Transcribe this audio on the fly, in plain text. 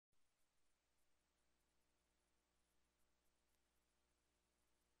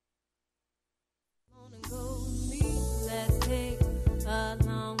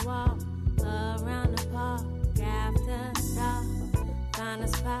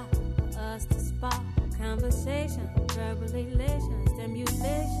us to spark conversation, verbal elation,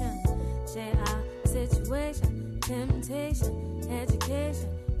 stimulation, share our situation, temptation, education,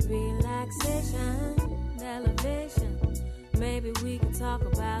 relaxation, elevation. Maybe we could talk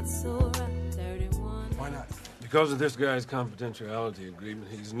about Surah 31. Why not? Because of this guy's confidentiality agreement,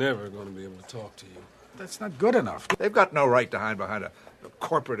 he's never going to be able to talk to you. That's not good enough. They've got no right to hide behind a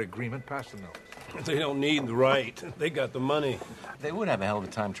corporate agreement. Pass the note. They don't need the right. They got the money. They would have a hell of a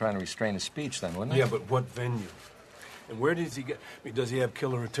time trying to restrain his speech then, wouldn't they? Yeah, but what venue? And where does he get... I mean, does he have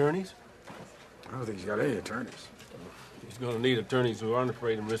killer attorneys? I don't think he's got any attorneys. He's going to need attorneys who aren't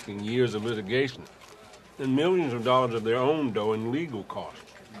afraid of risking years of litigation and millions of dollars of their own dough in legal costs.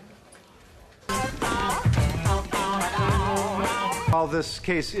 While this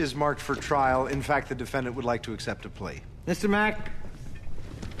case is marked for trial, in fact, the defendant would like to accept a plea. Mr. Mack,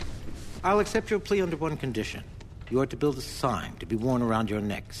 I'll accept your plea under one condition. You are to build a sign to be worn around your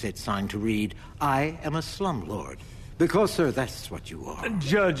neck, said sign to read, "I am a slumlord." Because, sir, that's what you are.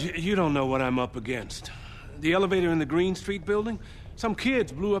 Judge, you don't know what I'm up against. The elevator in the Green Street building? Some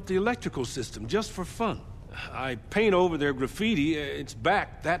kids blew up the electrical system just for fun. I paint over their graffiti. It's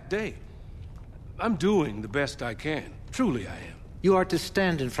back that day. I'm doing the best I can. Truly I am. You are to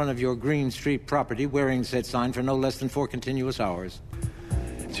stand in front of your Green Street property wearing said sign for no less than 4 continuous hours.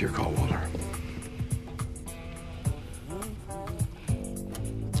 It's your call, Walter.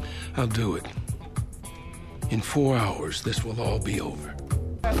 I'll do it. In 4 hours, this will all be over.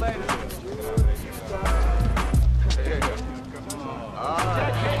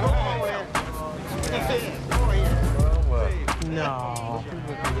 No.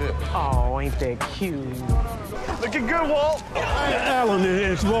 Oh, ain't that cute? Looking good, Walt. Alan,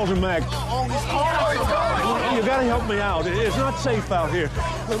 it's Walter Mack. You gotta help me out. It's not safe out here.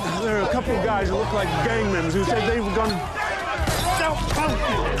 There are a couple of guys who look like gang members who said they were gonna...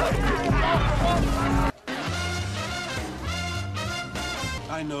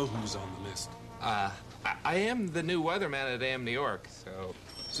 I know who's on the list. I am the new weatherman at AM New York, so...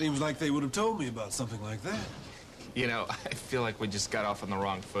 Seems like they would have told me about something like that. You know, I feel like we just got off on the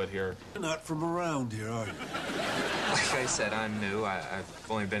wrong foot here. You're not from around here, are you? Like I said, I'm new. I've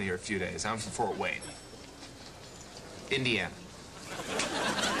only been here a few days. I'm from Fort Wayne, Indiana.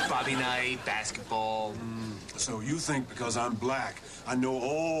 Bobby Knight, basketball. So you think because I'm black, I know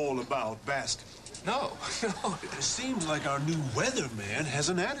all about basketball? No. It seems like our new weatherman has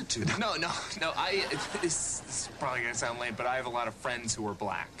an attitude. No. This is probably gonna sound lame, but I have a lot of friends who are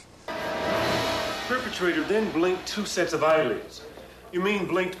black. Perpetrator then blinked 2 sets of eyelids. You mean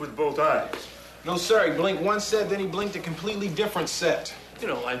blinked with both eyes? No, sir. He blinked one set, then he blinked a completely different set. You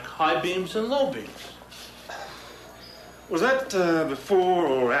know, like high beams and low beams. Was that before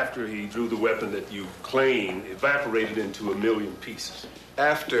or after he drew the weapon that you claim evaporated into 1,000,000 pieces?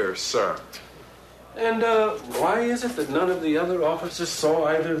 After, sir. And why is it that none of the other officers saw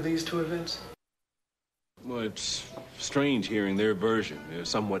either of these 2 events? Well, it's strange hearing their version. They're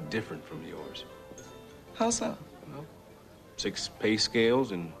somewhat different from yours. How so? Well, 6 pay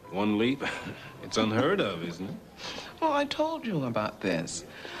scales in 1 leap. It's unheard of, isn't it? Well, I told you about this.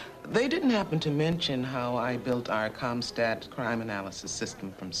 They didn't happen to mention how I built our ComStat crime analysis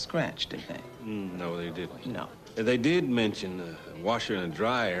system from scratch, did they? No, they didn't. No. They did mention a washer and a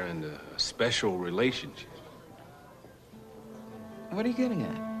dryer and a special relationship. What are you getting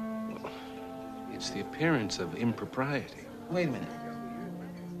at? Well, it's the appearance of impropriety. Wait a minute.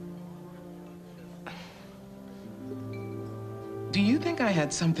 Do you think I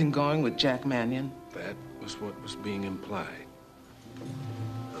had something going with Jack Mannion? That was what was being implied.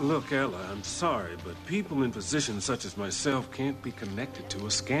 Look, Ella, I'm sorry, but people in positions such as myself can't be connected to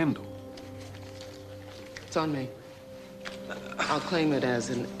a scandal. It's on me. I'll claim it as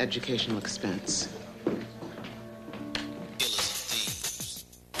an educational expense.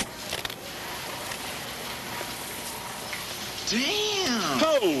 Damn!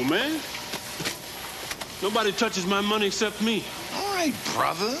 Oh, man. Nobody touches my money except me. All right,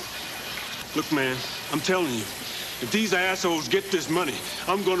 brother. Look, man, I'm telling you, if these assholes get this money,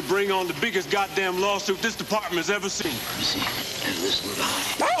 I'm gonna bring on the biggest goddamn lawsuit this department has ever seen. You see, and this little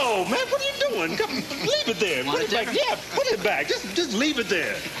guy. Oh, man, what are you doing? Come, leave it there. Put it back. Yeah, put it back. Just leave it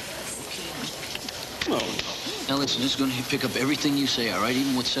there. Oh. Now listen, this is gonna pick up everything you say, all right?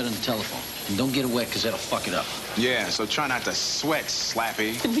 Even what's said on the telephone. And don't get it wet, because that'll fuck it up. Yeah, so try not to sweat,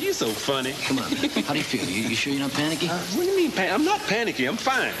 Slappy. You're so funny. Come on, man. How do you feel? You sure you're not panicky? What do you mean, I'm not panicky. I'm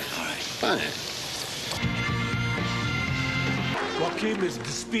fine. All right. Fine. Joaquin is the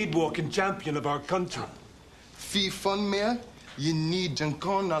speed walking champion of our country. Fi fun mayor, you need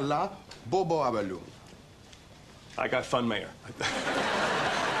Jankon Allah Bobo Abalu. I got fun, Mayor.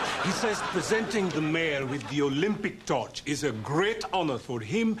 He says presenting the mayor with the Olympic torch is a great honor for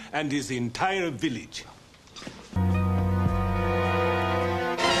him and his entire village.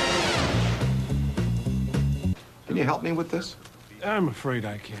 Can you help me with this? I'm afraid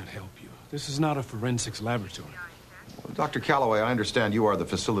I can't help you. This is not a forensics laboratory. Well, Dr. Calloway, I understand you are the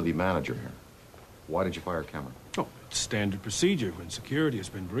facility manager here. Why did you fire Cameron? Oh, it's standard procedure when security has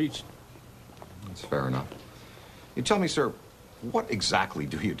been breached. That's fair enough. You tell me, sir, what exactly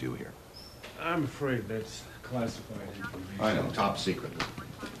do you do here? I'm afraid that's classified information. I know, top secret.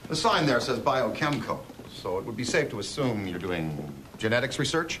 The sign there says Biochemco, so it would be safe to assume you're doing genetics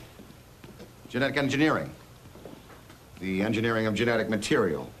research? Genetic engineering? The engineering of genetic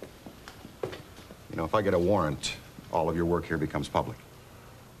material. You know, if I get a warrant, all of your work here becomes public.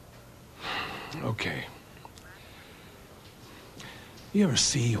 Okay. You ever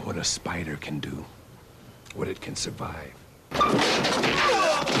see what a spider can do? What it can survive?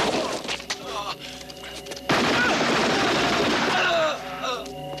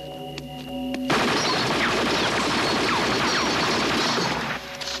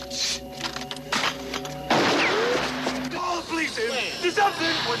 Do something!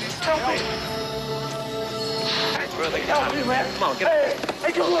 Help me! That's really help me, man. Come on, get up.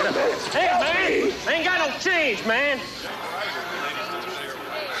 Hey, come on, man. Hey, man! I ain't got no change, man.